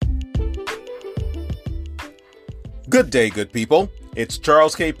Good day, good people. It's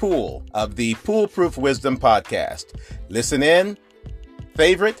Charles K. Poole of the Pool-Proof Wisdom Podcast. Listen in,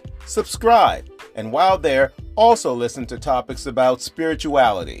 favorite, subscribe, and while there, also listen to topics about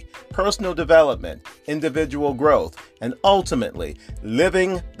spirituality, personal development, individual growth, and ultimately,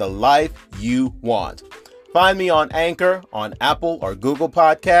 living the life you want. Find me on Anchor, on Apple or Google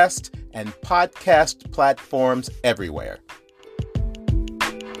Podcasts, and podcast platforms everywhere.